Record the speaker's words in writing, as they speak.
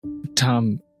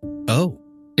Tom, Oh,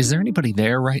 is there anybody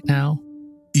there right now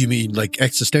you mean like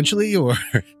existentially or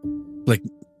like?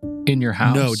 in your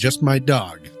house? No, just my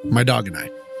dog. My dog and I.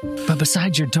 But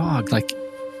besides your dog, like,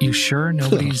 you sure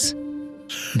nobody's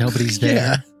there?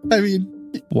 Yeah, I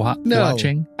mean, no.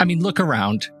 Watching? I mean, look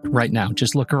around right now.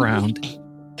 Just look around.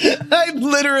 I'm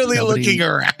literally Nobody- looking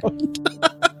around.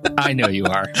 I know you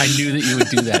are. I knew that you would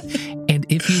do that. And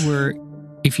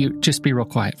if you just be real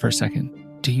quiet for a second,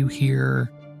 do you hear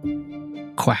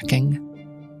quacking?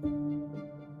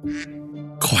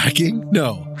 Quacking?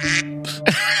 No.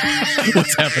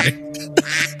 What's happening?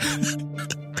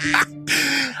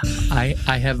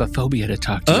 I have a phobia to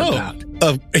talk to you about.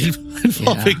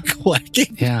 Involving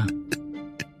quacking? Yeah,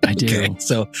 I do. Okay,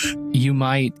 so You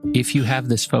might, if you have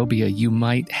this phobia, you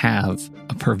might have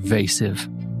a pervasive,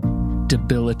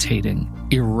 debilitating,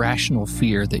 irrational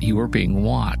fear that you are being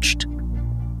watched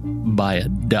by a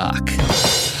duck.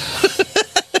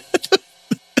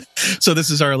 so this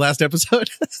is our last episode?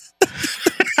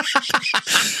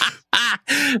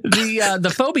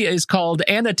 The phobia is called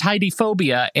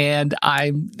anatidyphobia, and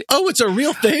Oh, it's a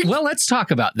real thing? well, let's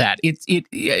talk about that.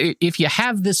 If you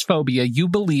have this phobia, you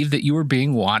believe that you are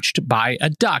being watched by a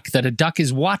duck, that a duck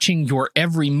is watching your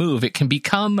every move. It can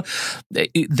become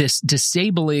this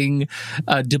disabling,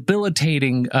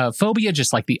 debilitating phobia,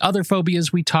 just like the other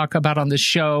phobias we talk about on this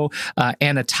show.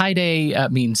 Anatidae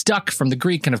means duck from the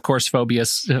Greek, and of course,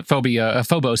 phobos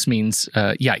means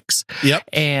yikes. Yep.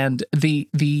 And the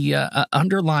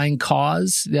underlying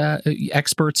cause,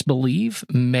 experts believe,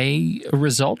 may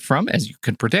result from, as you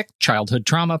can predict, childhood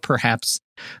trauma, perhaps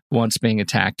once being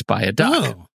attacked by a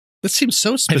duck. Oh, that seems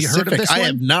so Have specific. you heard of this I one?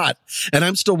 have not. And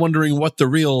I'm still wondering what the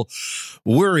real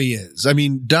worry is. I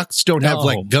mean, ducks don't have No.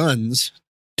 like guns,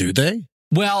 do they?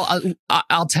 Well,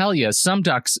 I'll tell you, some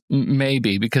ducks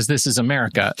maybe, because this is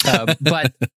America.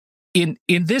 But in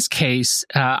this case,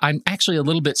 I'm actually a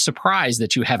little bit surprised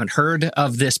that you haven't heard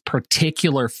of this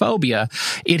particular phobia.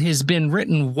 It has been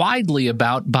written widely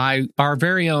about by our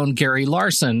very own Gary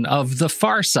Larson of The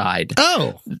Far Side.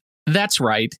 Oh, That's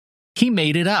right. He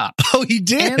made it up. oh, he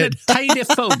did.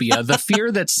 Anatidyphobia, the fear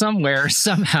that somewhere,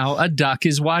 somehow, a duck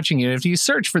is watching you. If you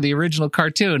search for the original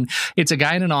cartoon, it's a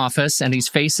guy in an office, and he's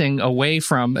facing away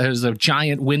from, there's a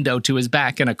giant window to his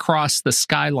back, and across the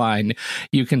skyline,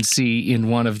 you can see in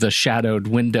one of the shadowed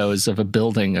windows of a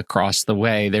building across the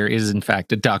way, there is, in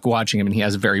fact, a duck watching him, and he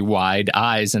has very wide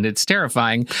eyes, and it's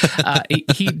terrifying.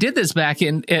 He did this back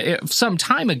in some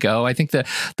time ago. I think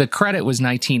the credit was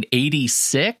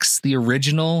 1986, the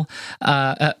original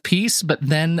piece, but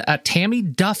then Tammy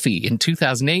Duffy in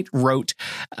 2008 wrote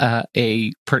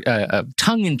a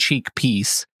tongue-in-cheek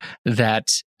piece that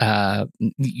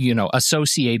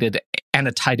associated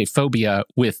anatidyphobia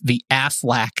with the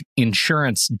Aflac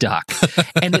insurance duck,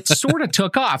 and it sort of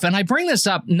took off. And I bring this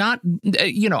up not,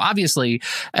 obviously,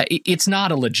 it's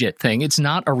not a legit thing, it's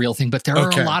not a real thing, but there are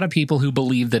a lot of people who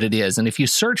believe that it is. And if you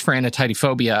search for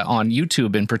anatidyphobia on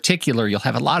YouTube in particular, you'll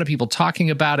have a lot of people talking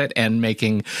about it and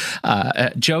making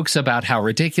jokes about how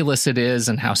ridiculous it is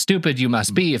and how stupid you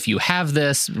must be if you have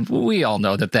this. We all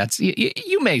know that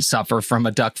you may suffer from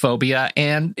a duck phobia,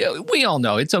 and we all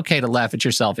know it's okay to laugh at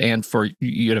yourself and for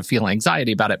you to feel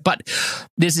anxiety about it. But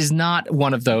this is not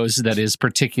one of those that is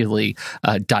particularly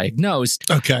diagnosed.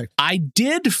 Okay. I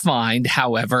did find,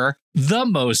 however, the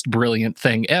most brilliant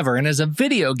thing ever. And as a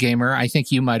video gamer, I think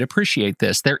you might appreciate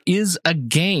this. There is a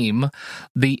game,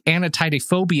 the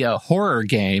Anatidyphobia horror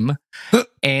game.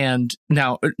 And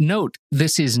now, note,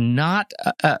 this is not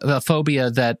a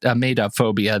phobia a made-up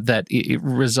phobia that it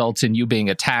results in you being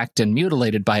attacked and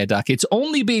mutilated by a duck. It's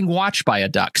only being watched by a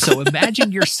duck. So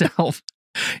imagine yourself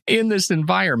in this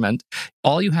environment.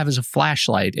 All you have is a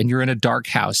flashlight, and you're in a dark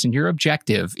house, and your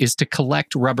objective is to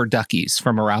collect rubber duckies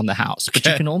from around the house. But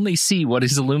you can only see what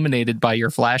is illuminated by your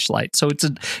flashlight. So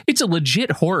it's a legit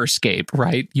horrorscape,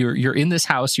 right? You're in this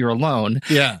house, you're alone,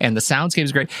 and the soundscape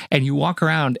is great. And you walk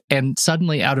around, and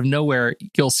suddenly, out of nowhere,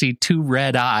 you'll see two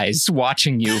red eyes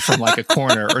watching you from like a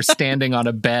corner or standing on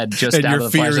a bed just and out your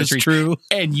of the fear flashlight. is true.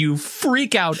 And you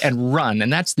freak out and run,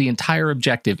 and that's the entire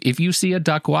objective. If you see a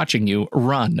duck watching you,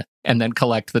 run and then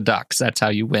collect the ducks. That's how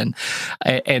you win.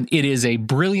 And it is a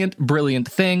brilliant, brilliant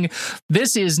thing.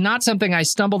 This is not something I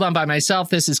stumbled on by myself.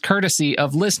 This is courtesy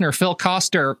of listener Phil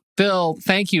Coster. Phil,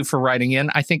 thank you for writing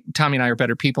in. I think Tommy and I are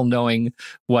better people knowing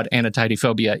what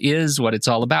anatidyphobia is, what it's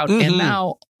all about. Mm-hmm. And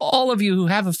now, all of you who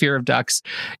have a fear of ducks,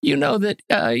 you know that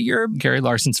you're Gary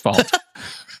Larson's fault.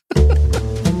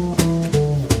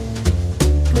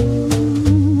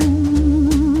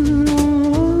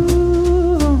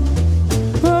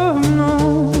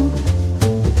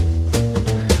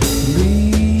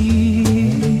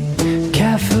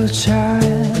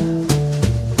 child,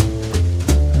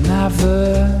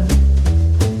 never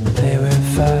they were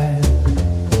five.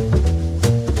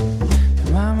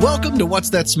 Welcome to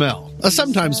What's That Smell, a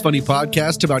sometimes funny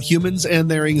podcast about humans and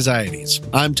their anxieties.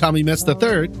 I'm Tommy Metz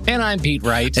III. And I'm Pete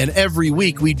Wright. And every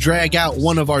week we drag out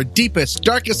one of our deepest,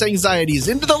 darkest anxieties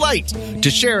into the light to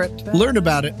share it, learn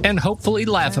about it, and hopefully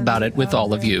laugh about it with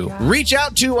all of you. Reach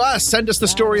out to us. Send us the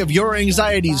story of your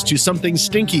anxieties to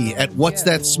somethingstinky at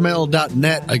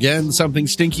whatsthatsmell.net. Again,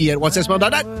 somethingstinky at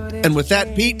whatsthatsmell.net. And with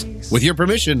that, Pete, with your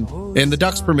permission and the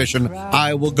duck's permission,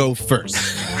 I will go first.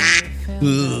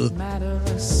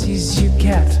 Is you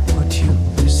get what you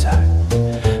desire,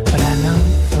 but I know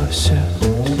for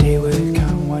certain the day will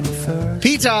come when you first.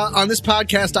 Peter, on this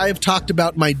podcast, I have talked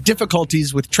about my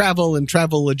difficulties with travel and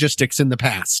travel logistics in the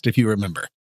past, if you remember.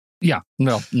 Yeah,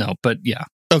 no, but yeah.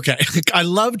 Okay. I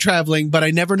love traveling, but I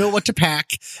never know what to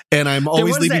pack, and I'm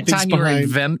always leaving things behind. There was that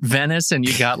time you were in Venice and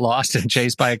you got lost and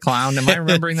chased by a clown. Am I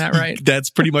remembering that right?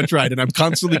 That's pretty much right, and I'm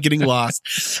constantly getting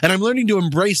lost. And I'm learning to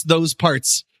embrace those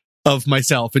parts of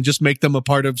myself and just make them a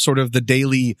part of sort of the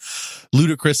daily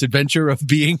ludicrous adventure of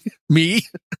being me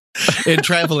and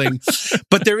traveling.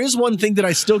 But there is one thing that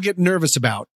I still get nervous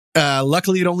about.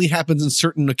 Luckily, it only happens in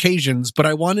certain occasions, but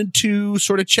I wanted to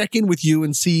sort of check in with you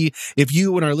and see if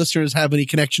you and our listeners have any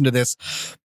connection to this.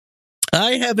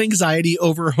 I have anxiety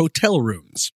over hotel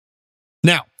rooms.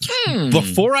 Now,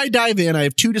 before I dive in, I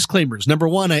have two disclaimers. Number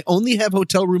one, I only have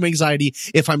hotel room anxiety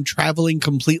if I'm traveling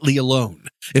completely alone.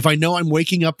 If I know I'm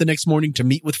waking up the next morning to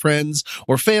meet with friends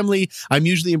or family, I'm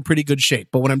usually in pretty good shape.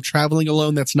 But when I'm traveling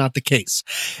alone, that's not the case.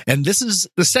 And this is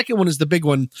the second one is the big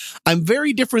one. I'm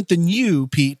very different than you,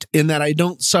 Pete, in that I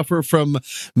don't suffer from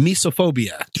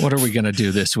mesophobia. What are we going to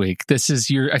do this week?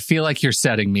 I feel like you're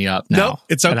setting me up now. No,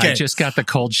 it's okay. And I just got the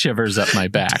cold shivers up my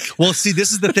back. Well, see,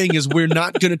 this is the thing is we're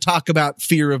not going to talk about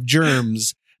fear of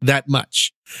germs that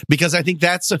much, because I think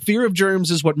that's a fear of germs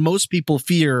is what most people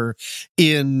fear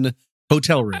in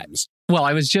hotel rooms. Well,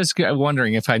 I was just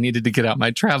wondering if I needed to get out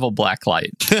my travel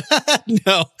blacklight.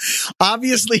 No,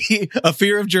 obviously a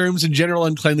fear of germs and general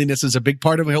uncleanliness is a big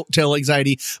part of hotel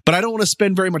anxiety, but I don't want to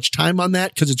spend very much time on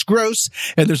that because it's gross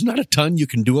and there's not a ton you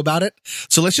can do about it.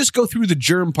 So let's just go through the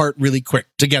germ part really quick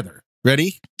together.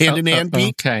 Ready? Hand in hand,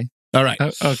 Pete? Okay. All right.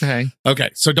 Okay.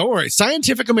 So don't worry.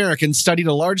 Scientific American studied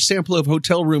a large sample of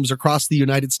hotel rooms across the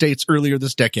United States earlier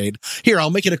this decade. Here, I'll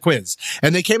make it a quiz.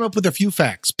 And they came up with a few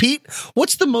facts. Pete,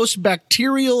 what's the most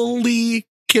bacterially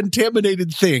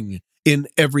contaminated thing in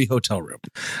every hotel room?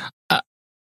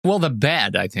 Well, the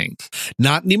bed, I think.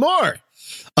 Not anymore.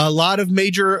 A lot of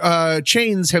major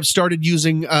chains have started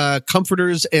using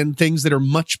comforters and things that are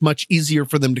much, much easier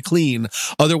for them to clean.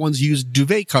 Other ones use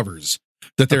duvet covers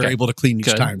that they're able to clean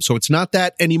each time. So it's not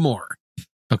that anymore.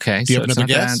 Okay. Do you have another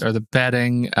guess? That or the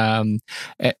bedding.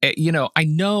 I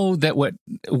know that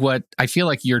what I feel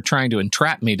like you're trying to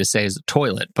entrap me to say is the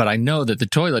toilet, but I know that the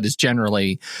toilet is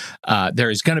generally, there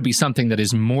is going to be something that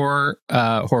is more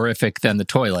horrific than the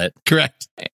toilet. Correct.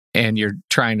 And you're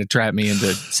trying to trap me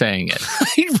into saying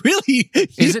it. Really?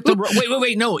 Is it the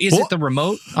wait? No, is it the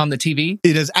remote on the TV?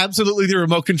 It is absolutely the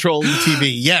remote control on the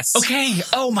TV. Yes. Okay.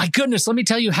 Oh my goodness. Let me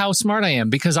tell you how smart I am,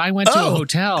 because I went to a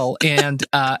hotel and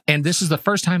this is the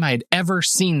first time I had ever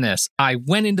seen this. I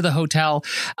went into the hotel.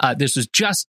 This was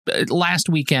just last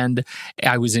weekend.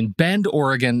 I was in Bend,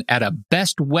 Oregon at a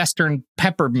Best Western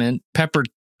pepper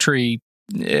tree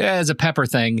as a pepper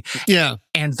thing. Yeah.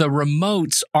 And the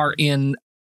remotes are in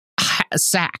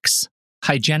sacks,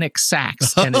 hygienic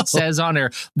sacks, and it says on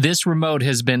there, this remote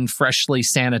has been freshly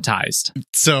sanitized.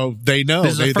 So they know.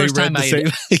 This is the first time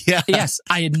yeah. Yes,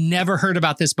 I had never heard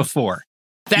about this before.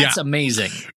 That's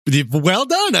amazing. Well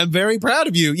done. I'm very proud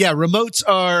of you. Yeah, remotes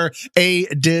are a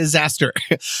disaster.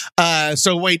 Let's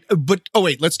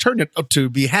turn it up to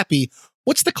be happy.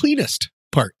 What's the cleanest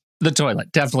part? The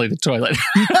toilet. Definitely the toilet.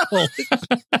 No,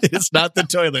 it's not the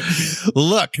toilet.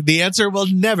 Look, the answer will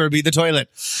never be the toilet.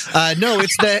 No,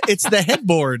 it's the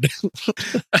headboard.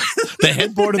 The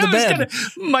headboard of the bed.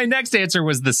 My next answer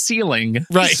was the ceiling.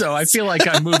 Right. So I feel like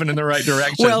I'm moving in the right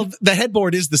direction. Well, the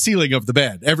headboard is the ceiling of the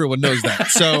bed. Everyone knows that.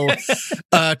 So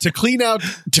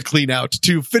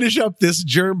to finish up this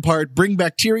germ part, bring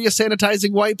bacteria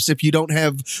sanitizing wipes if you don't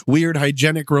have weird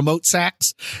hygienic remote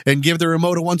sacks, and give the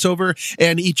remote a once over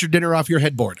and eat your dinner off your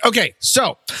headboard. Okay,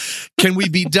 so can we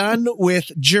be done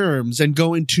with germs and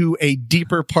go into a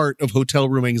deeper part of hotel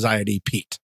room anxiety,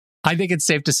 Pete? I think it's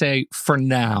safe to say for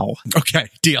now. Okay,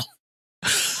 deal.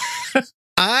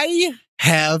 I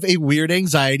have a weird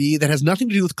anxiety that has nothing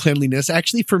to do with cleanliness.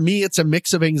 Actually, for me, it's a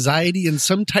mix of anxiety and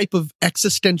some type of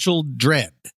existential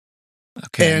dread.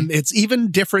 Okay. And it's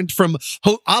even different from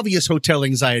obvious hotel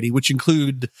anxiety, which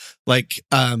include let's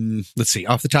see,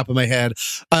 off the top of my head,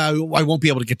 I won't be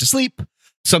able to get to sleep.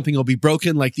 Something will be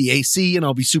broken like the AC and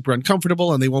I'll be super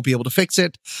uncomfortable and they won't be able to fix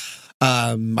it.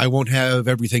 I won't have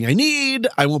everything I need.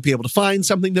 I won't be able to find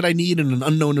something that I need in an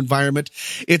unknown environment.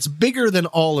 It's bigger than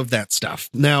all of that stuff.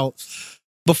 Now,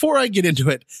 before I get into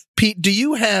it, Pete,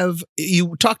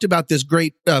 you talked about this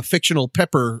great fictional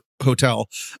Pepper hotel.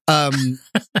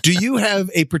 Do you have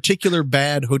a particular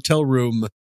bad hotel room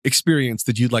experience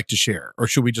that you'd like to share, or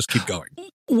should we just keep going?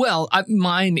 Well,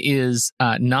 mine is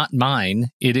not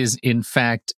mine. It is, in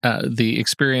fact, the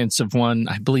experience of one,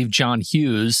 I believe, John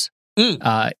Hughes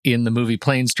in the movie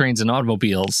Planes, Trains, and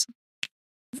Automobiles,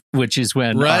 which is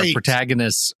when our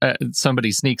protagonists,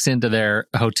 somebody sneaks into their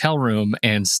hotel room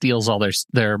and steals all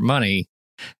their money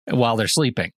while they're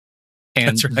sleeping.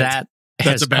 And that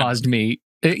has caused me...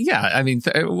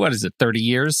 what is it, 30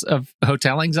 years of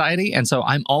hotel anxiety? And so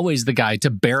I'm always the guy to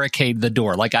barricade the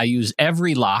door. Like, I use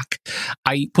every lock.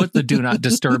 I put the do not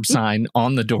disturb sign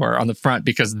on the door on the front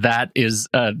because that is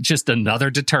just another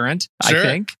deterrent, I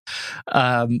think,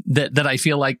 that I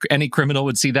feel like any criminal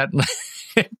would see that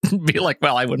and be like,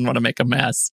 well, I wouldn't want to make a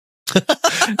mess.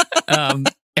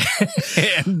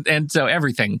 And so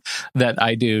everything that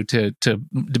I do to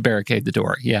barricade the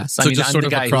door. Yes. So I'm the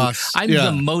guy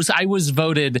I was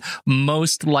voted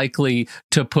most likely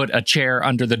to put a chair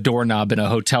under the doorknob in a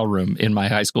hotel room in my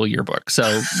high school yearbook.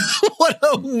 So what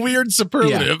a weird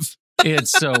superlative. Yeah,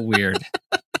 it's so weird.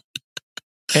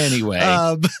 Anyway,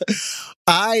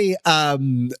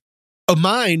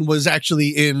 mine was actually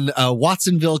in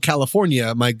Watsonville,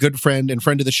 California. My good friend and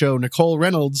friend of the show, Nicole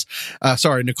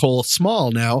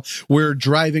Small now. We're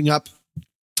driving up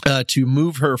to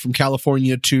move her from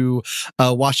California to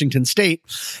Washington State.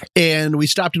 And we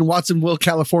stopped in Watsonville,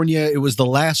 California. It was the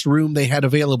last room they had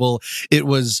available. It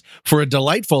was for a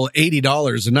delightful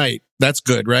 $80 a night. That's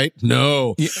good, right?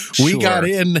 No. Yeah, we got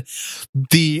in.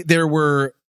 There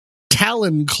were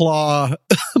talon claw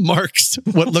marks,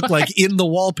 what looked like in the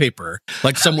wallpaper,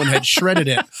 like someone had shredded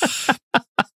it.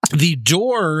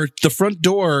 The front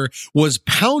door was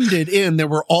pounded in. There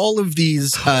were all of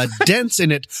these dents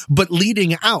in it, but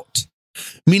leading out.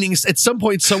 Meaning at some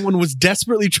point someone was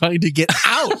desperately trying to get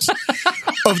out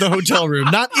of the hotel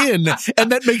room, not in,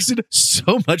 and that makes it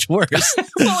so much worse.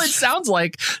 Well, it sounds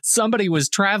like somebody was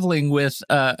traveling with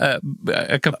a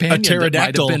companion that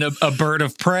might have been a bird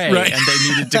of prey, and they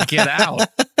needed to get out.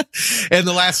 And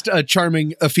the last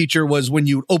charming feature was when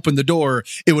you open the door,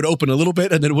 it would open a little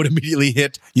bit and then it would immediately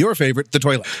hit your favorite, the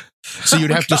toilet. So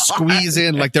you'd have to squeeze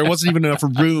in, like there wasn't even enough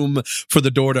room for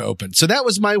the door to open. So that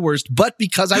was my worst. But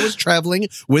because I was traveling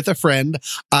with a friend,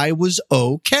 I was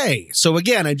okay. So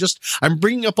again, I'm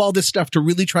bringing up all this stuff to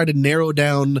really try to narrow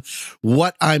down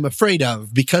what I'm afraid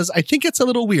of, because I think it's a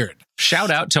little weird.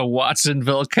 Shout out to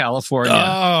Watsonville, California.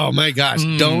 Oh my gosh.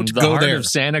 Don't go there. Of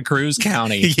Santa Cruz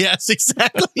County. Yes,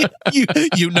 exactly.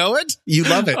 You know it. You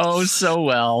love it. Oh, so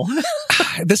well.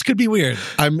 This could be weird.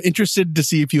 I'm interested to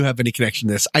see if you have any connection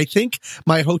to this. I think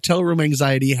my hotel room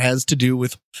anxiety has to do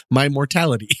with my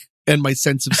mortality and my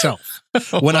sense of self.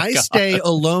 When I stay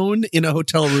alone in a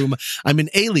hotel room, I'm an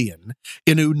alien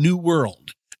in a new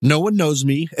world. No one knows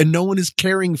me and no one is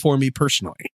caring for me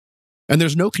personally. And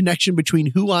there's no connection between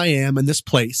who I am and this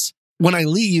place. When I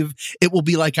leave, it will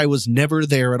be like I was never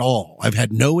there at all. I've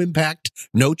had no impact,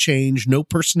 no change, no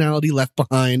personality left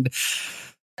behind.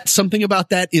 Something about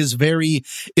that is very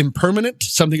impermanent.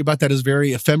 Something about that is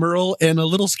very ephemeral and a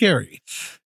little scary.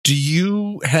 Do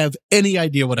you have any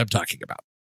idea what I'm talking about?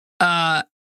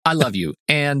 I love you.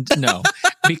 And no,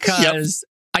 because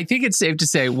I think it's safe to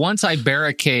say once I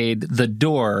barricade the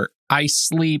door, I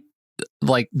sleep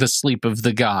like the sleep of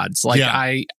the gods. Like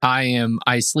I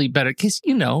sleep better because,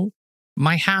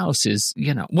 my house is,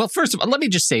 well, first of all, let me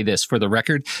just say this for the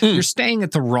record. You're staying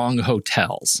at the wrong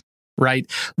hotels. Right?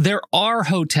 There are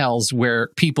hotels where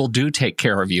people do take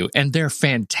care of you, and they're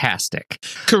fantastic.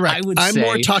 Correct. I'm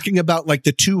more talking about like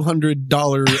the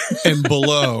 $200 and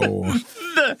below.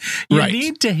 You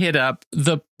need to hit up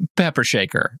the Pepper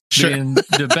Shaker in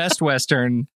the Best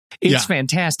Western. It's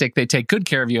fantastic. They take good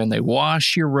care of you, and they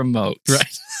wash your remotes.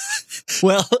 Right.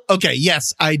 Well, okay,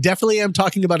 yes, I definitely am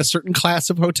talking about a certain class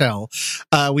of hotel.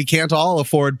 We can't all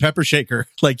afford Pepper Shaker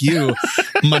like you,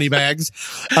 moneybags.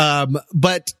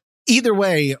 But either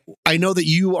way, I know that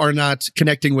you are not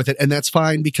connecting with it, and that's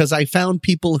fine because I found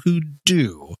people who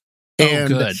do. And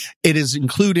good. It is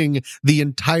including the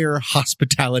entire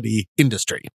hospitality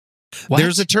industry. What?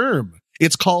 There's a term.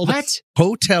 It's called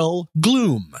hotel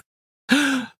gloom.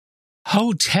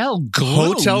 Hotel Gloom.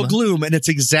 Hotel Gloom. And it's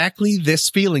exactly this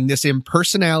feeling, this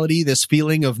impersonality, this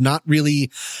feeling of not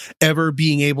really ever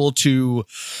being able to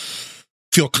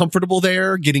feel comfortable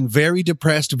there, getting very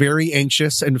depressed, very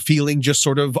anxious, and feeling just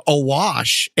sort of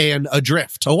awash and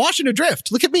adrift. Awash and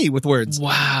adrift. Look at me with words.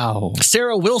 Wow.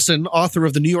 Sarah Wilson, author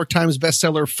of the New York Times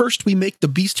bestseller, First We Make the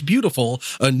Beast Beautiful,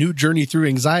 A New Journey Through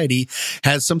Anxiety,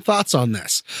 has some thoughts on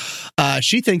this.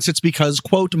 She thinks it's because,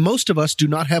 quote, most of us do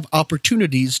not have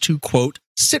opportunities to, quote,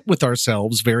 sit with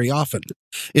ourselves very often.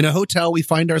 In a hotel, we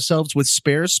find ourselves with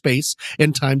spare space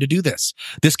and time to do this.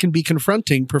 This can be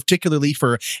confronting, particularly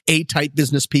for A-type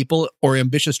business people or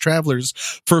ambitious travelers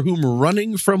for whom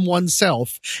running from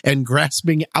oneself and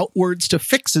grasping outwards to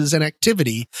fixes and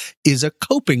activity is a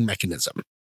coping mechanism.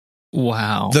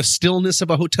 Wow. The stillness of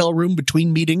a hotel room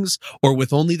between meetings or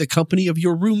with only the company of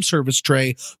your room service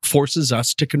tray forces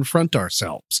us to confront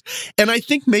ourselves. And I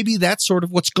think maybe that's sort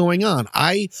of what's going on.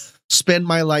 I spend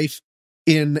my life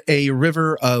in a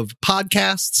river of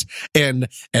podcasts, and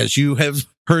as you have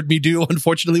heard me do,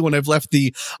 unfortunately, when I've left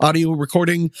the audio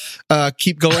recording,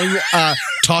 keep going,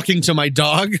 talking to my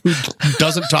dog who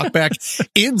doesn't talk back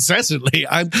incessantly.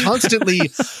 I'm constantly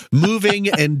moving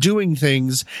and doing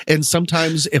things. And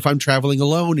sometimes if I'm traveling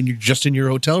alone and you're just in your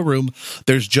hotel room,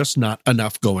 there's just not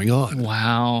enough going on.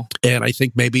 Wow. And I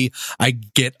think maybe I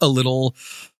get a little,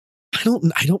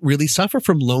 I don't really suffer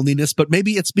from loneliness, but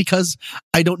maybe it's because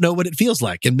I don't know what it feels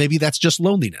like. And maybe that's just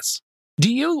loneliness.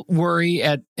 Do you worry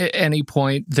at any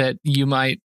point that you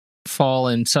might fall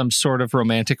in some sort of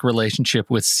romantic relationship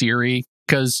with Siri?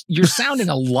 Because you're sounding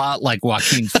a lot like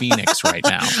Joaquin Phoenix right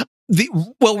now.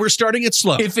 Well, we're starting it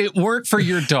slow. If it weren't for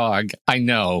your dog, I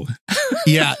know.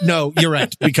 Yeah, no, you're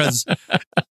right. Because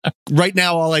right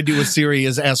now, all I do with Siri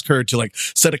is ask her to like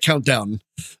set a countdown.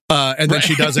 And then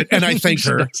she does it, and I thank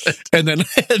her. And then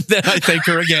I thank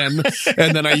her again.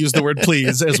 And then I use the word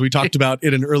please, as we talked about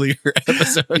in an earlier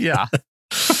episode. Yeah.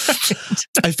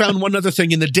 I found one other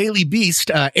thing in the Daily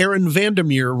Beast. Aaron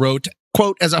Vandermeer wrote,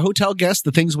 quote, as a hotel guest,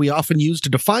 the things we often use to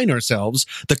define ourselves,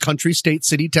 the country, state,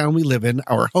 city, town we live in,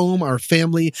 our home, our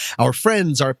family, our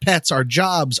friends, our pets, our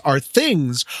jobs, our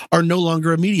things are no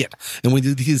longer immediate. And when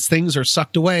these things are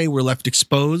sucked away, we're left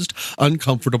exposed,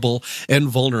 uncomfortable, and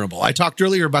vulnerable. I talked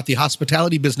earlier about the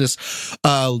hospitality business,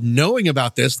 knowing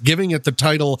about this, giving it the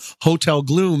title Hotel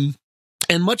Gloom.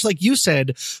 And much like you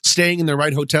said, staying in the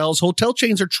right hotels, hotel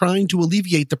chains are trying to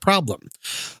alleviate the problem.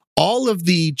 All of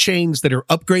the chains that are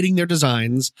upgrading their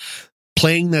designs,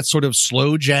 playing that sort of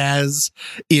slow jazz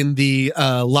in the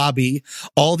lobby,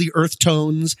 all the earth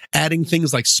tones, adding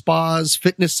things like spas,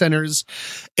 fitness centers,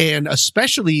 and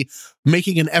especially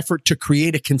making an effort to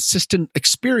create a consistent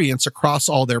experience across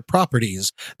all their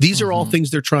properties. These are all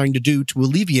things they're trying to do to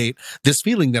alleviate this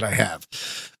feeling that I have.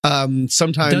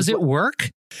 Sometimes does it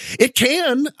work? It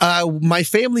can. My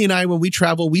family and I, when we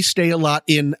travel, we stay a lot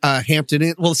in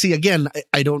Hampton. Well, see, again,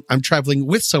 I'm traveling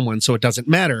with someone, so it doesn't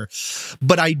matter.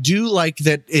 But I do like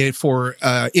that for,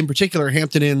 in particular,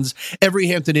 Hampton Inns, every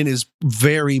Hampton Inn is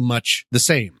very much the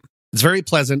same. It's very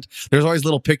pleasant. There's always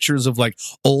little pictures of like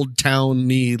old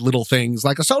towny little things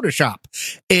like a soda shop.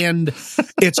 And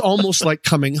it's almost like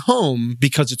coming home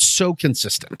because it's so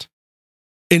consistent.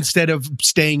 Instead of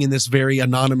staying in this very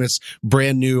anonymous,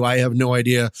 brand new, I have no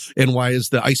idea, and why is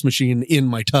the ice machine in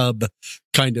my tub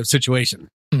kind of situation.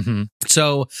 Mm-hmm.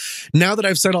 So now that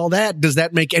I've said all that, does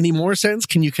that make any more sense?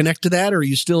 Can you connect to that? Or are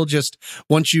you still just,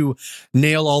 once you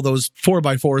nail all those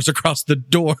 4x4s across the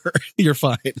door, you're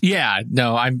fine? Yeah,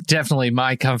 no,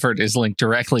 my comfort is linked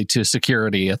directly to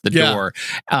security at the door.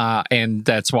 And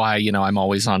that's why, I'm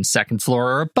always on second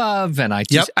floor or above. And I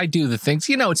do the things,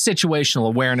 it's situational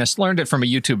awareness. Learned it from a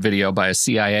YouTube video by a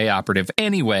CIA operative.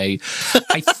 Anyway,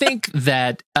 I think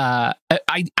that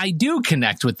I do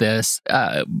connect with this,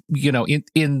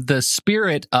 in the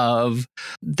spirit of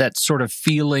that sort of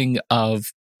feeling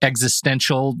of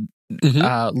existential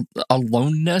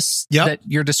aloneness that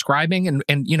you're describing.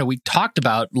 And we talked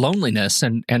about loneliness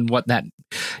and what that,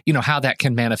 how that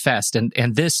can manifest.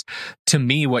 And this, to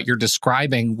me, what you're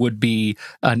describing would be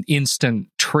an instant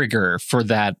trigger for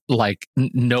that. Like,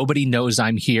 nobody knows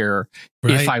I'm here.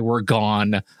 Right. If I were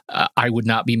gone, I would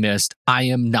not be missed. I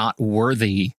am not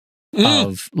worthy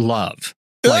of love.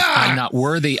 Like, I'm not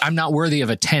worthy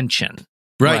of attention.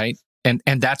 Right. And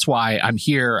that's why I'm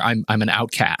here. I'm an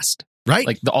outcast. Right.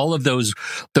 Like all of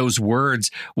those words.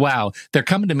 Wow. They're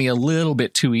coming to me a little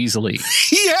bit too easily.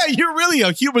 Yeah. You're really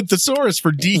a human thesaurus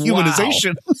for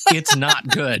dehumanization. Wow. It's not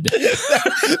good.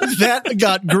 That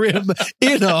got grim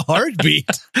in a heartbeat.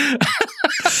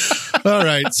 All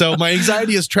right. So my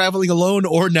anxiety is traveling alone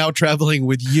or now traveling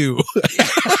with you.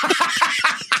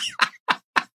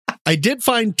 I did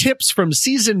find tips from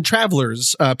seasoned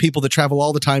travelers, people that travel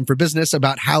all the time for business,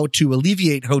 about how to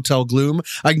alleviate hotel gloom.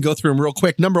 I can go through them real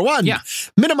quick. Number one,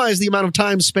 minimize the amount of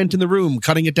time spent in the room,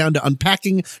 cutting it down to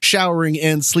unpacking, showering,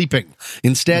 and sleeping.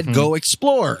 Instead, go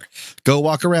explore, go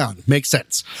walk around. Makes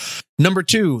sense. Number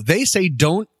two, they say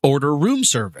don't order room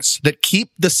service, that keep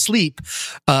the sleep,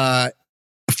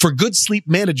 for good sleep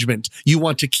management, you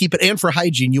want to keep it, and for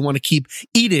hygiene, you want to keep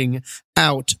eating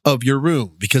out of your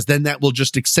room, because then that will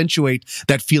just accentuate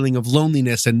that feeling of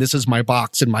loneliness and this is my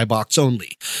box and my box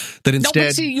only. That instead, no,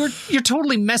 but see, you're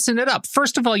totally messing it up.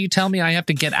 First of all, you tell me I have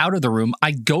to get out of the room.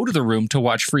 I go to the room to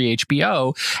watch free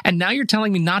HBO, and now you're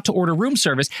telling me not to order room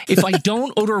service. If I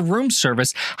don't order room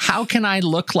service, how can I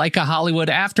look like a Hollywood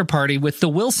after party with the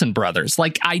Wilson brothers?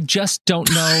 Like, I just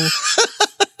don't know.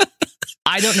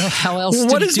 I don't know how else to do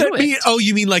it. What does that mean? Oh,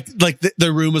 you mean like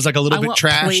the room is like a little bit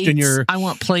trashed and I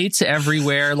want plates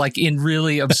everywhere, like in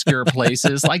really obscure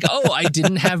places. Like, oh, I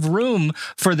didn't have room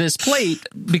for this plate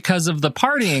because of the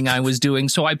partying I was doing,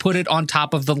 so I put it on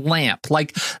top of the lamp.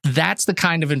 Like, that's the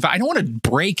kind of I don't want to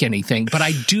break anything, but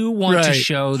I do want to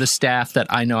show the staff that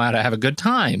I know how to have a good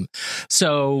time.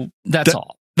 So that's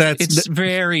all. It's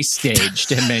very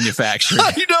staged and manufactured.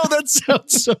 I know, that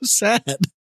sounds so sad.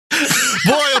 Boy,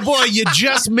 oh boy, you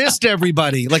just missed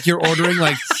everybody. Like, you're ordering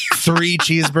like 3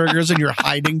 cheeseburgers and you're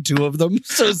hiding 2 of them.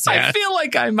 So sad. I feel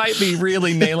like I might be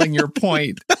really nailing your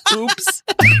point. Oops.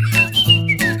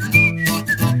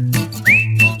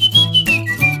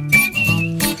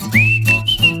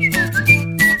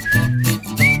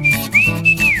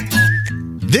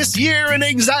 This year in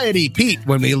anxiety, Pete,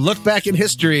 when we look back in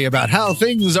history about how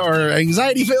things are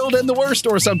anxiety-filled and the worst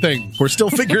or something. We're still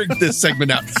figuring this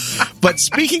segment out. But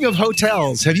speaking of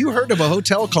hotels, have you heard of a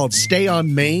hotel called Stay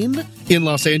on Main in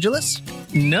Los Angeles?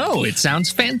 No, it sounds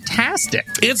fantastic.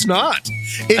 It's not.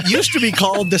 It used to be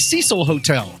called the Cecil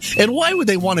Hotel. And why would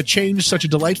they want to change such a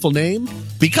delightful name?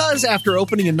 Because after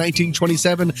opening in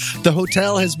 1927, the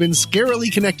hotel has been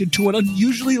scarily connected to an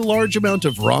unusually large amount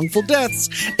of wrongful deaths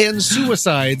and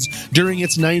suicides during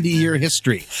its 90-year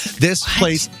history. This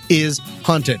place is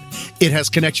haunted. It has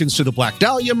connections to the Black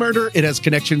Dahlia murder. It has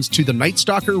connections to the Night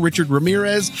Stalker, Richard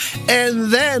Ramirez.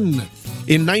 And then,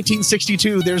 in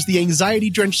 1962, there's the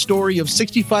anxiety-drenched story of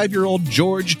 65-year-old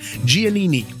George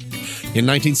Giannini. In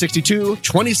 1962,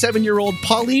 27-year-old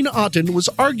Pauline Otten was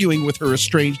arguing with her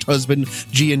estranged husband,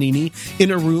 Giannini,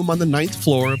 in a room on the 9th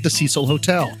floor of the Cecil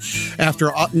Hotel.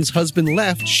 After Otten's husband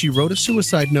left, she wrote a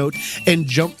suicide note and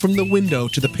jumped from the window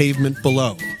to the pavement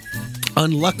below.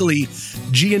 Unluckily,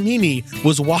 Giannini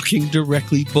was walking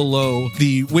directly below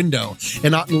the window,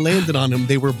 and Otten landed on him.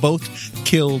 They were both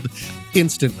killed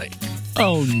instantly.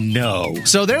 Oh, no.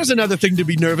 So there's another thing to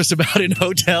be nervous about in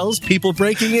hotels: people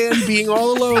breaking in, being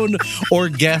all alone, or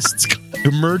guests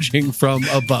emerging from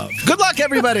above. Good luck,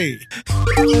 everybody!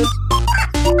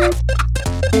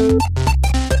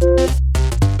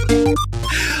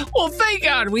 Well, thank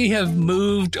God we have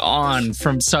moved on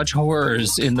from such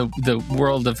horrors in the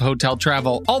world of hotel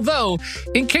travel. Although,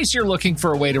 in case you're looking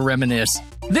for a way to reminisce,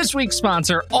 this week's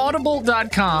sponsor,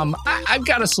 Audible.com, I've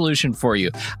got a solution for you.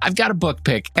 I've got a book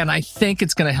pick, and I think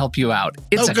it's going to help you out.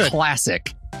 It's a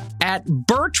classic. At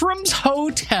Bertram's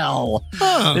Hotel.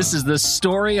 This is the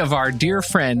story of our dear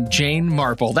friend, Jane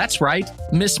Marple. That's right,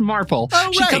 Miss Marple.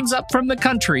 She comes up from the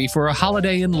country for a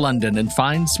holiday in London and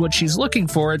finds what she's looking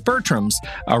for at Bertram's,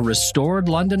 a restored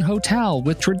London hotel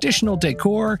with traditional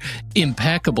decor,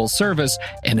 impeccable service,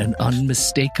 and an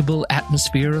unmistakable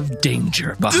atmosphere of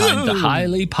danger behind the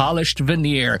highly polished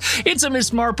veneer. It's a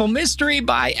Miss Marple mystery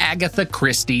by Agatha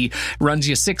Christie. Runs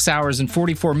you 6 hours and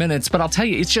 44 minutes, but I'll tell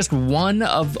you, it's just one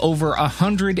of over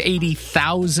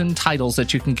 180,000 titles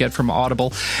that you can get from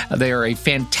Audible. They are a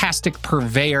fantastic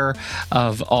purveyor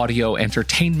of audio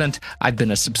entertainment. I've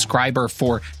been a subscriber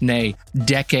for,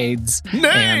 decades.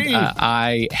 And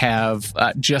I have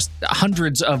just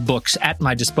hundreds of books at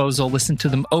my disposal. Listen to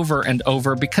them over and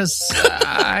over because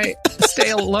I stay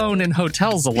alone in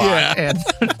hotels a lot. Yeah.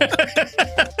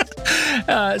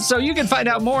 And so you can find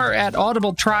out more at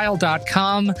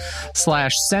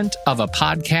audibletrial.com/scent of a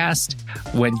podcast.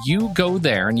 When you go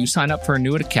there and you sign up for a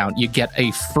new account, you get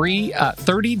a free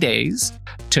 30 days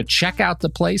to check out the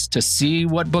place, to see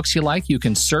what books you like. You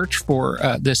can search for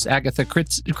this Agatha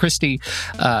Christie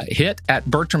hit at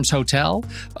Bertram's Hotel,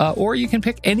 or you can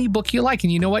pick any book you like.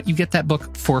 And you know what? You get that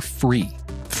book for free.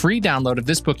 Free download of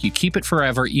this book. You keep it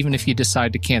forever, even if you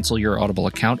decide to cancel your Audible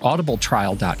account.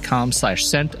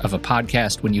 Audibletrial.com/scent of a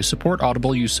podcast. When you support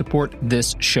Audible, you support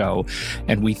this show,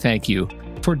 and we thank you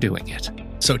for doing it.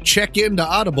 So check into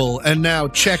Audible and now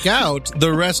check out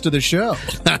the rest of the show.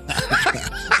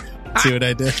 See what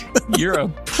I did? You're a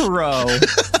pro.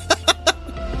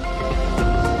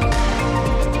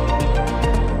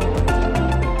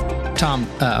 Tom,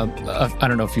 I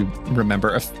don't know if you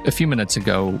remember, a few minutes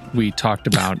ago, we talked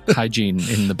about hygiene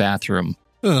in the bathroom.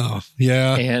 Oh,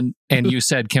 yeah. And you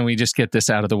said, can we just get this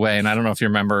out of the way? And I don't know if you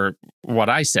remember what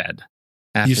I said.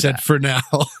 You said that. for now.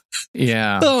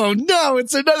 Yeah. Oh, no,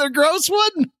 it's another gross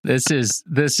one. This is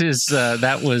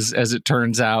that was, as it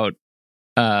turns out,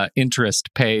 interest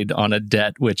paid on a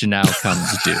debt which now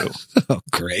comes due. Oh,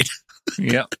 great.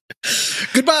 Yep.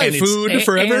 Goodbye, And food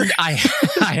forever. And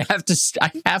I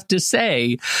have to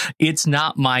say, it's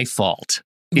not my fault.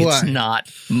 It's Why? not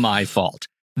my fault.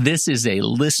 This is a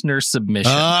listener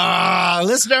submission. Ah,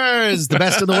 listeners, the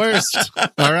best of the worst.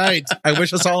 All right. I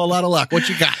wish us all a lot of luck. What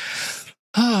you got?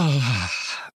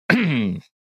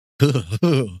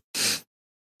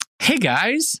 Hey,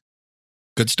 guys.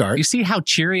 Good start. You see how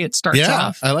cheery it starts Yeah,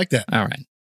 off? I like that. All right.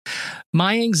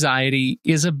 My anxiety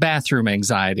is a bathroom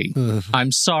anxiety.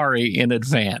 I'm sorry in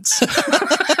advance.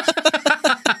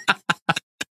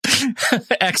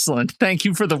 Excellent. Thank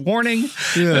you for the warning.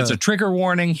 Yeah. That's a trigger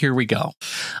warning. Here we go.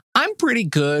 I'm pretty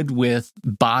good with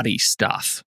body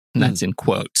stuff. And that's in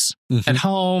quotes. At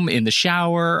home, in the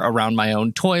shower, around my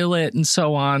own toilet, and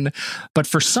so on. But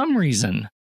for some reason,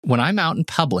 when I'm out in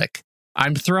public,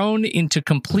 I'm thrown into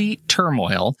complete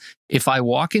turmoil if I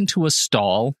walk into a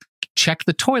stall, check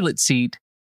the toilet seat,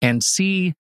 and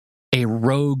see a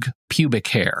rogue pubic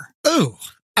hair. Ooh.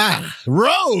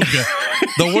 Rogue.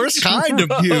 The worst kind of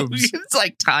pubes. It's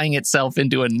like tying itself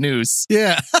into a noose.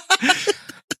 Yeah.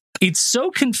 It's so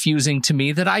confusing to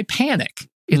me that I panic.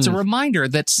 It's a reminder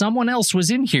that someone else was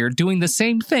in here doing the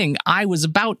same thing I was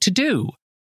about to do.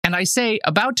 And I say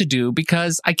about to do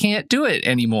because I can't do it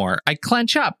anymore. I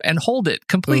clench up and hold it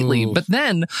completely. Ooh. But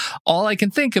then all I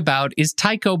can think about is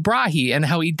Tycho Brahe and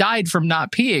how he died from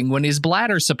not peeing when his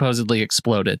bladder supposedly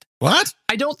exploded. What?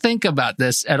 I don't think about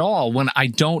this at all when I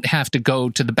don't have to go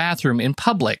to the bathroom in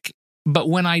public. But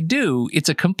when I do, it's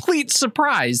a complete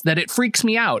surprise that it freaks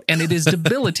me out and it is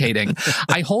debilitating.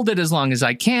 I hold it as long as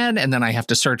I can, and then I have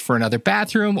to search for another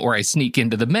bathroom, or I sneak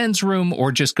into the men's room,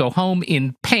 or just go home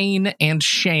in pain and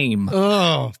shame.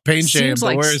 Oh, pain, shame, Seems the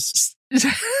like worst.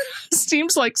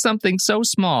 Seems like something so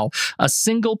small, a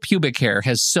single pubic hair,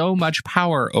 has so much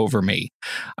power over me.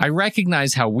 I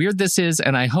recognize how weird this is,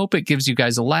 and I hope it gives you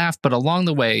guys a laugh, but along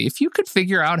the way, if you could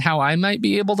figure out how I might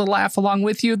be able to laugh along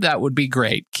with you, that would be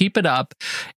great. Keep it up.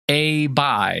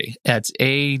 A-Bye. That's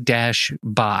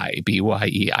A-Bye,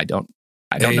 B-Y-E. I don't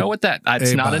know what that,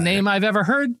 it's not a name I've ever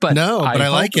heard, but no, but I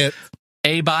like it.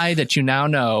 A-Bye, that you now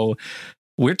know.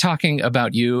 We're talking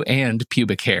about you and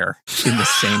pubic hair in the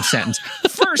same sentence.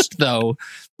 First, though,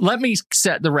 let me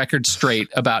set the record straight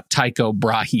about Tycho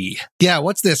Brahe. Yeah,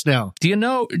 what's this now? Do you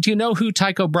know who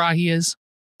Tycho Brahe is?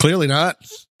 Clearly not.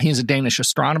 He's a Danish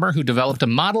astronomer who developed a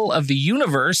model of the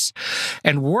universe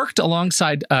and worked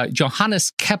alongside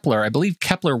Johannes Kepler. I believe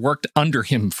Kepler worked under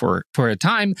him for a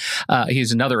time.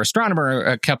 He's another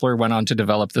astronomer. Kepler went on to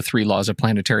develop the 3 laws of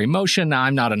planetary motion. Now,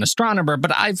 I'm not an astronomer,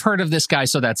 but I've heard of this guy,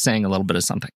 so that's saying a little bit of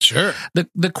something. Sure.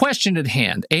 The question at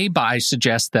hand, A-Bye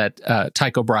suggests that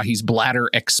Tycho Brahe's bladder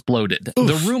exploded. Oof.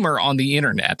 The rumor on the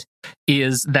internet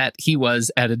is that he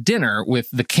was at a dinner with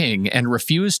the king and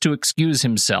refused to excuse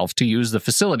himself to use the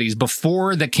facilities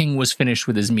before the king was finished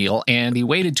with his meal, and he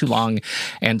waited too long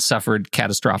and suffered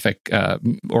catastrophic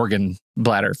organ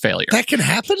bladder failure. That can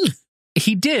happen?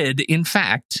 He did, in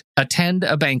fact, attend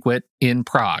a banquet in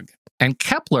Prague, and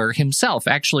Kepler himself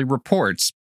actually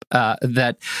reports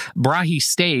that Brahe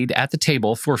stayed at the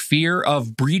table for fear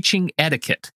of breaching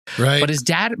etiquette. Right. But his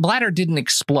bladder didn't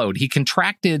explode. He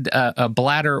contracted a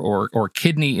bladder or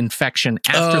kidney infection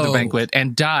after the banquet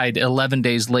and died 11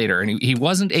 days later. And he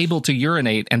wasn't able to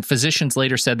urinate, and physicians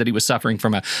later said that he was suffering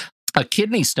from a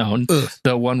kidney stone,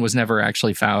 though one was never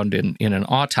actually found in an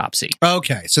autopsy.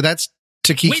 Okay, so that's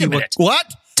Takiki. Wait a minute.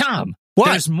 What? Tom,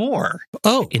 What? There's more.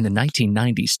 Oh. In the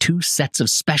 1990s, 2 sets of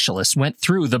specialists went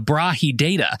through the Brahe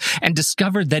data and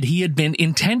discovered that he had been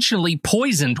intentionally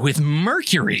poisoned with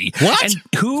mercury. What? And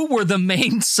who were the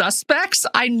main suspects?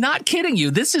 I'm not kidding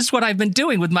you. This is what I've been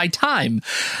doing with my time.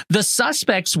 The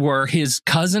suspects were his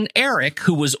cousin Eric,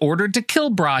 who was ordered to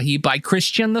kill Brahe by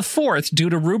Christian IV due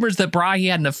to rumors that Brahe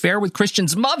had an affair with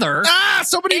Christian's mother. Ah,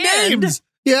 so many names.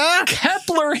 Yeah.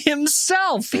 Kepler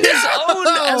himself, his own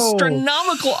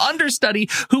astronomical understudy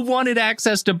who wanted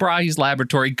access to Brahe's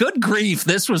laboratory. Good grief,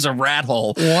 this was a rat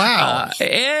hole. Wow.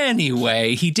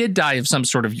 Anyway, he did die of some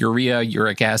sort of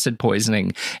uric acid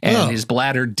poisoning, and his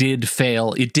bladder did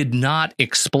fail. It did not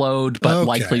explode, but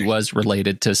likely was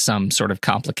related to some sort of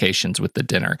complications with the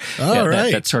dinner.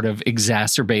 That sort of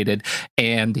exacerbated,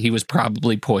 and he was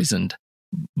probably poisoned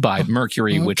by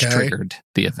mercury, which triggered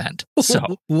the event.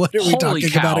 So, what are we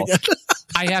talking about again?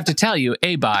 I have to tell you,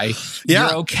 Abai,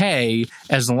 you're okay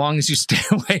as long as you stay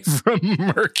away from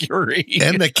mercury.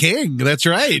 And the king, that's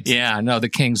right. Yeah, no, the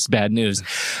king's bad news.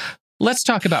 Let's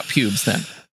talk about pubes then.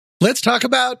 Let's talk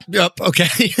about.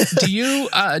 Okay. Do you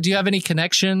have any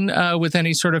connection with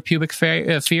any sort of pubic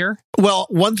fear? Well,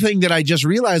 one thing that I just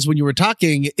realized when you were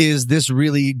talking is this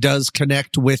really does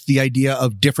connect with the idea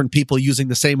of different people using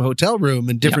the same hotel room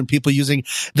and different people using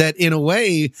that. In a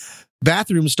way,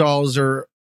 bathroom stalls are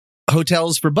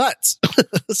hotels for butts.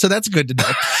 So that's good to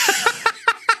know.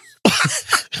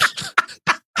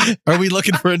 Are we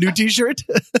looking for a new T-shirt?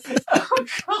 Oh,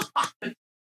 God.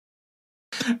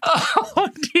 Oh,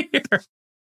 dear.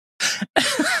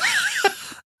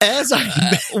 As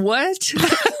I what?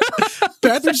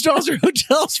 Bathroom stalls are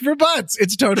hotels for butts.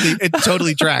 It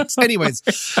totally tracks. Anyways,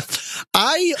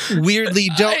 I weirdly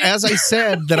don't, as I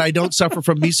said, that I don't suffer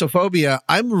from mesophobia.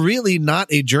 I'm really not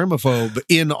a germaphobe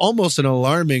in almost an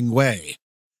alarming way.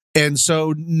 And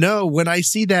so, no, when I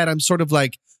see that, I'm sort of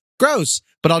like, gross,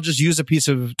 but I'll just use a piece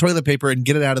of toilet paper and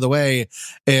get it out of the way.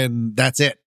 And that's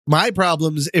it. My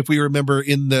problems, if we remember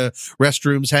in the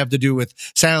restrooms, have to do with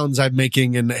sounds I'm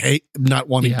making and not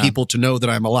wanting people to know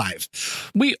that I'm alive.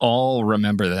 We all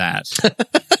remember that.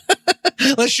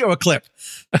 Let's show a clip.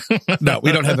 No,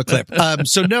 we don't have a clip.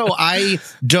 So no, I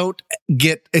don't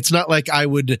get, it's not like I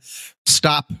would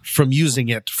stop from using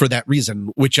it for that reason,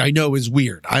 which I know is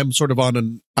weird. I'm sort of on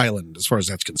an island as far as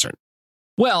that's concerned.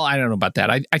 Well, I don't know about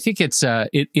that. I think it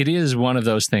is one of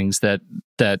those things that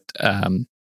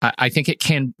I think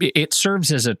it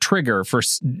serves as a trigger for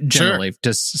generally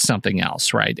just something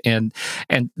else, right? And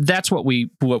that's what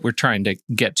we're trying to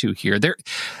get to here. There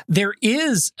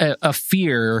is a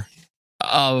fear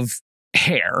of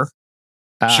hair.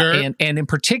 And in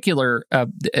particular,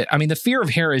 the fear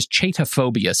of hair is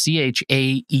chaetophobia,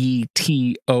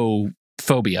 CHAETO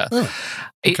phobia. Oh,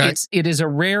 okay. It is a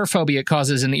rare phobia. It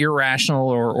causes an irrational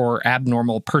or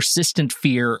abnormal, persistent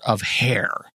fear of hair.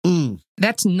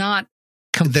 That's not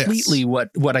completely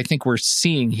what I think we're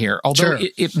seeing here. Although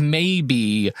it may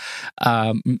be,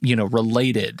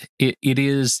 related. It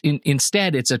is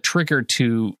instead it's a trigger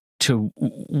to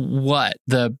what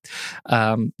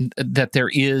that there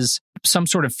is some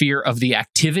sort of fear of the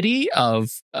activity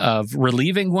of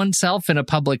relieving oneself in a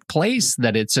public place.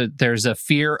 That there's a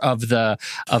fear of the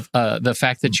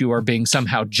fact that you are being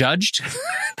somehow judged.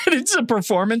 That it's a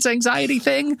performance anxiety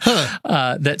thing.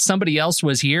 That somebody else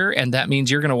was here, and that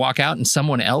means you're going to walk out, and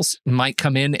someone else might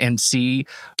come in and see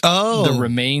the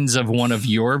remains of one of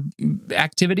your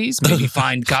activities. Maybe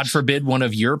find, God forbid, one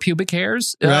of your pubic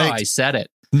hairs. Right. Oh, I said it.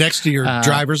 Next to your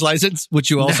driver's license, which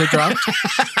you also dropped.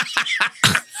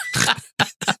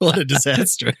 What a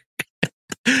disaster.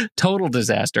 Total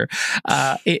disaster.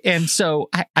 And so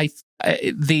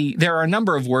there are a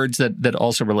number of words that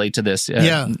also relate to this.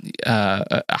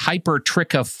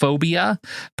 Hypertrichophobia,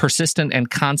 persistent and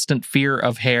constant fear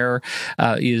of hair,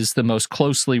 is the most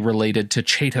closely related to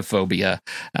chaetophobia.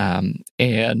 But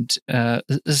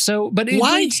it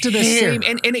leads to the same,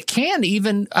 and it can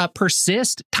even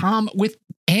persist, Tom, with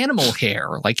animal hair.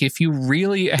 Like if you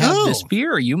really have this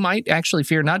fear, you might actually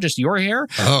fear not just your hair,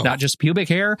 not just pubic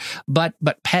hair, but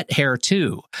pet hair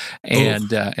too. And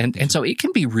so it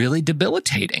can be really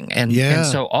debilitating. And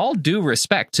so all due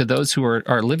respect to those who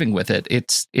are living with it,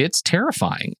 it's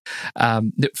terrifying.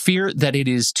 The fear that it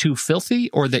is too filthy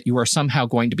or that you are somehow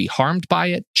going to be harmed by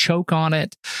it, choke on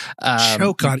it.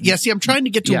 Yeah, see, I'm trying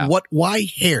to get to why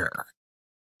hair?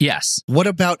 Yes. What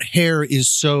about hair is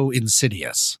so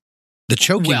insidious? The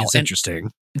choking is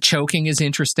interesting. Choking is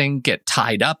interesting. Get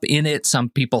tied up in it. Some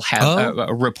people have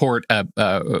report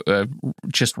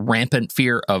just rampant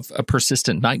fear of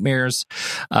persistent nightmares,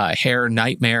 hair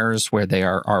nightmares, where they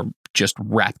are just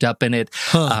wrapped up in it.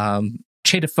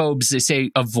 Chaetophobes, they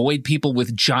say, avoid people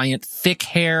with giant, thick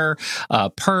hair,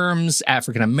 perms,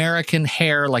 African-American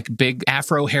hair, like big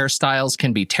afro hairstyles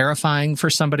can be terrifying for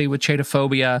somebody with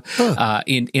chaetophobia. Huh.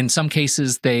 In some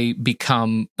cases, they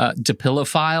become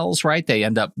dipilophiles, right? They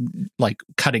end up like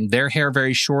cutting their hair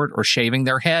very short or shaving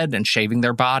their head and shaving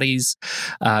their bodies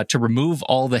to remove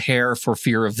all the hair for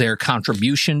fear of their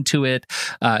contribution to it.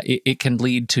 It can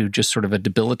lead to just sort of a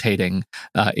debilitating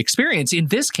experience. In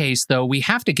this case, though, we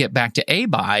have to get back to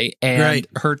Abi and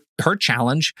her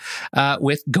challenge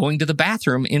with going to the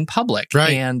bathroom in public.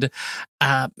 Right. And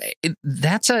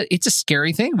it's a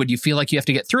scary thing when you feel like you have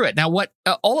to get through it. Now, what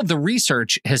all of the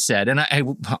research has said, and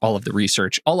all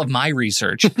of my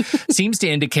research seems to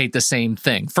indicate the same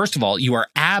thing. First of all, you are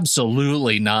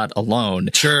absolutely not alone.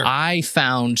 Sure. I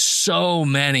found so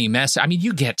many messages. I mean,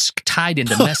 you get tied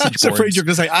into message I was afraid boards. you're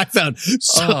going to say, I found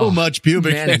so much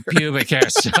pubic hair. Pubic hair.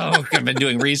 So I've been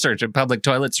doing research at public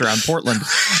toilets around Portland,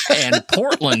 and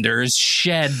Portlanders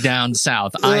shed down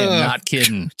south. I am not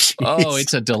kidding. Jeez. Oh,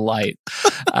 it's a delight.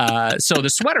 So the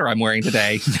sweater I'm wearing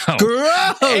today, no.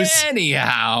 Gross.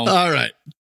 Anyhow, All right.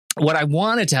 what I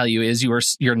want to tell you is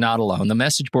you're not alone. The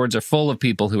message boards are full of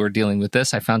people who are dealing with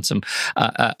this. I found some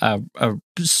a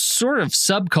sort of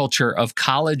subculture of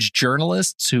college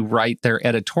journalists who write their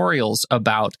editorials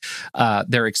about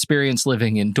their experience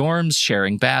living in dorms,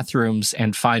 sharing bathrooms,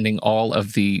 and finding all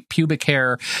of the pubic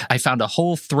hair. I found a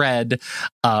whole thread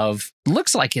of,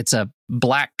 looks like it's a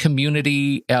Black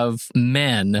community of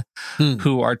men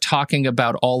who are talking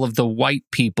about all of the white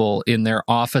people in their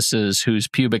offices whose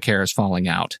pubic hair is falling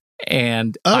out.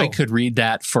 And I could read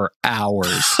that for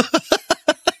hours.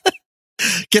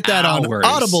 Get that on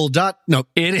Audible. No.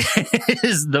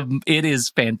 It is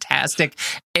fantastic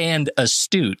and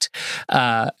astute.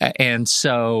 And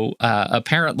so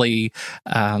apparently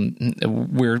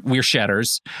we're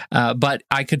shedders. But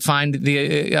I could find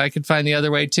the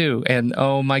other way too. And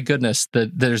oh my goodness,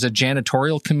 there's a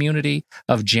janitorial community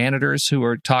of janitors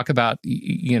who talk about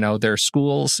their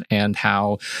schools and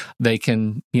how they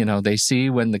can, they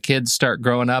see when the kids start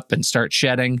growing up and start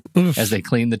shedding as they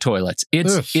clean the toilets.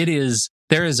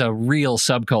 There is a real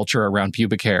subculture around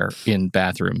pubic hair in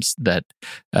bathrooms that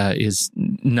is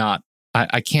not.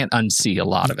 I can't unsee a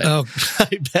lot of it. Oh,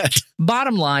 I bet.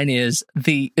 Bottom line is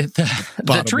the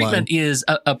treatment is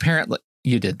apparently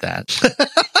you did that.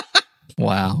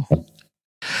 Wow.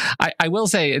 I will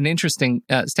say an interesting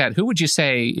stat. Who would you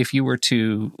say, if you were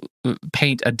to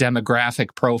paint a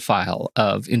demographic profile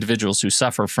of individuals who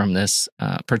suffer from this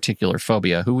particular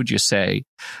phobia, who would you say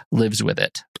lives with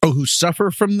it? Oh, who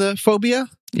suffer from the phobia?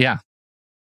 Yeah.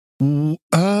 Women.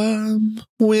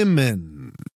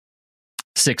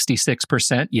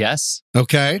 66%, yes.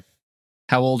 Okay.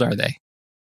 How old are they?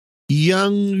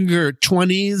 Younger,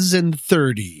 20s and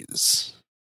 30s.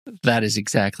 That is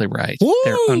exactly right. Woo!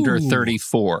 They're under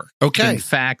 34. Okay. In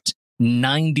fact,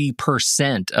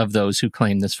 90% of those who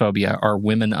claim this phobia are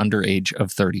women under age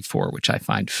of 34, which I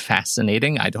find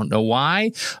fascinating. I don't know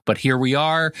why, but here we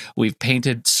are. We've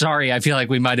painted, I feel like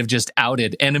we might have just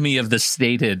outed enemy of the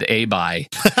stated Abi.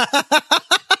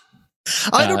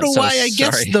 I don't know why I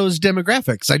guessed those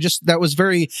demographics. That was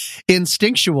very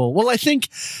instinctual. Well, I think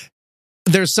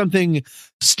there's something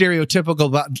stereotypical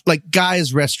about, like,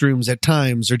 guys' restrooms at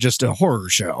times are just a horror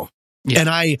show. Yeah.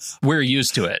 And we're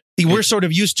used to it. We're sort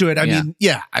of used to it. I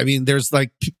mean, there's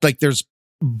like there's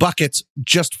buckets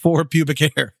just for pubic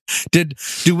hair.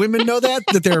 Do women know that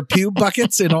there are pube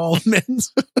buckets in all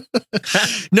men's?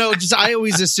 No, I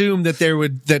always assume that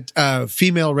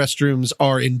female restrooms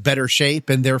are in better shape,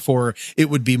 and therefore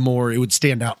it would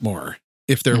stand out more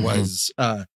if there was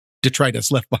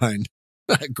detritus left behind.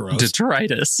 Gross.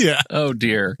 Detritus. Yeah. Oh,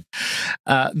 dear.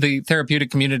 The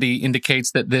therapeutic community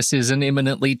indicates that this is an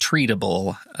imminently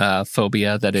treatable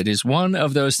phobia, that it is one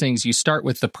of those things. You start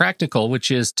with the practical,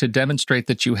 which is to demonstrate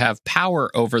that you have power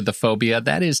over the phobia.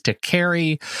 That is to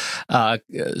carry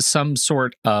some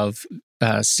sort of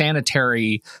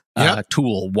sanitary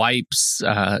tool, wipes,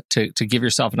 to give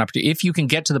yourself an opportunity. If you can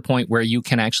get to the point where you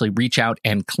can actually reach out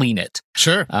and clean it,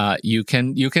 sure, you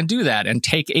can do that and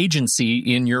take agency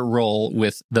in your role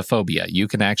with the phobia. You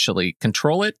can actually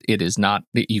control it. It is not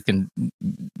that you can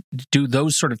do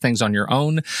those sort of things on your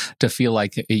own to feel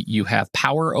like you have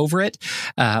power over it.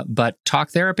 But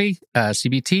talk therapy,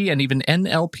 CBT, and even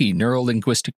NLP,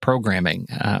 neuro-linguistic programming,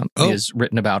 is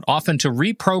written about, often to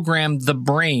reprogram the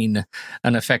brain,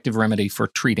 an effective remedy for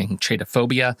treating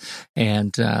chaetophobia.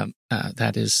 And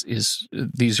that is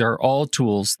these are all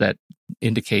tools that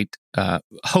indicate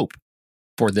hope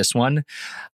for this one.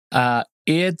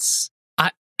 As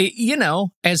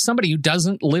somebody who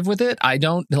doesn't live with it, I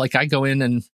go in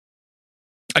and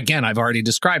Again, I've already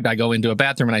described, I go into a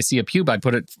bathroom and I see a pube, I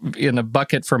put it in a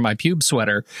bucket for my pube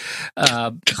sweater.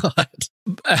 God.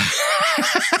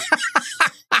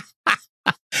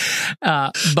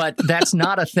 But that's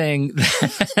not a thing.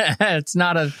 It's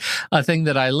not a thing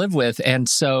that I live with. And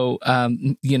so, I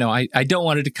don't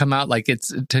want it to come out like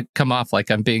to come off like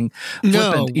I'm being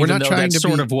flippant, we're not trying that's to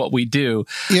sort be... of what we do.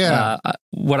 Yeah.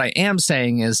 What I am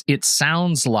saying is it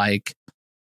sounds like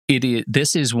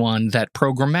this is one that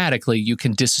programmatically you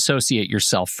can disassociate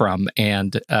yourself from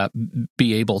and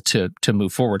be able to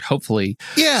move forward, hopefully,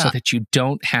 so that you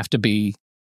don't have to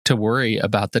worry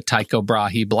about the Tycho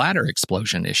Brahe bladder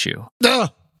explosion issue.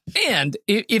 And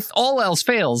if all else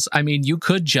fails, I mean, you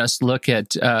could just look at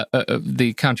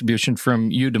the contribution from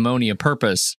Eudaimonia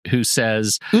Purpose, who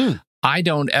says, I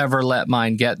don't ever let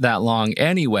mine get that long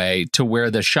anyway to where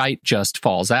the shite just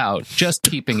falls out. Just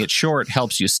keeping it short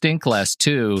helps you stink less,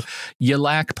 too. You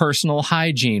lack personal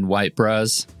hygiene, white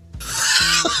bros.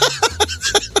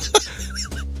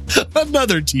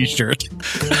 Another t-shirt.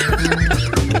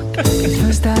 The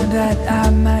first time that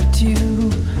I met you,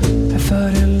 I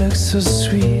thought it looked so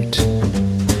sweet.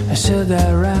 I stood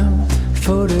around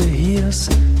for the hills,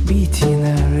 beating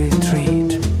a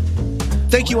retreat.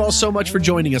 Thank you all so much for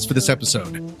joining us for this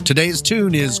episode. Today's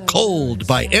tune is Cold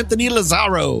by Anthony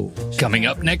Lazzaro. Coming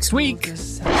up next week.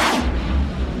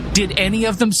 Did any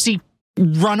of them see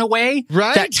Runaway?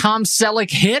 Right? That Tom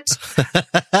Selleck hit?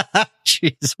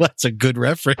 Jeez, that's a good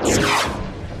reference.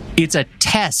 It's a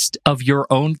test of your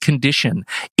own condition.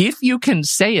 If you can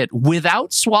say it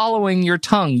without swallowing your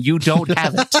tongue, you don't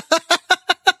have it.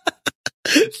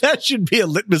 That should be a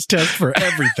litmus test for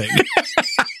everything.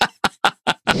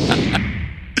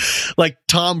 Like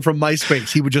Tom from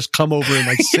MySpace, he would just come over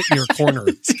and sit in your corner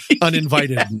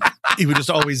uninvited. And he would just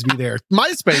always be there.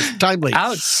 MySpace, timely.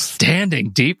 Outstanding.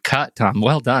 Deep cut, Tom.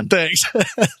 Well done. Thanks.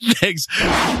 Thanks.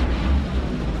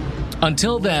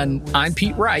 Until then, I'm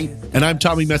Pete Wright. And I'm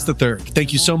Tommy Metz III.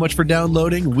 Thank you so much for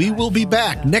downloading. We will be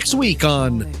back next week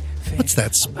on What's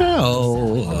That Smell?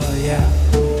 Oh, yeah.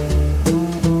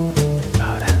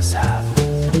 Out and south.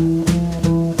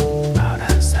 Out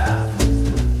and south.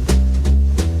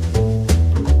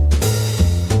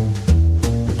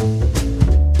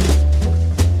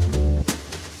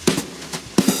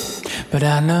 But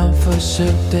I know for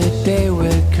sure the day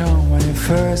will come when you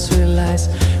first realize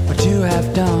what you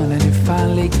have done, and you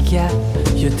finally get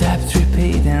your debt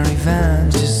repaid and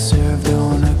revenge is served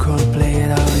on a cold plate.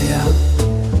 Oh yeah.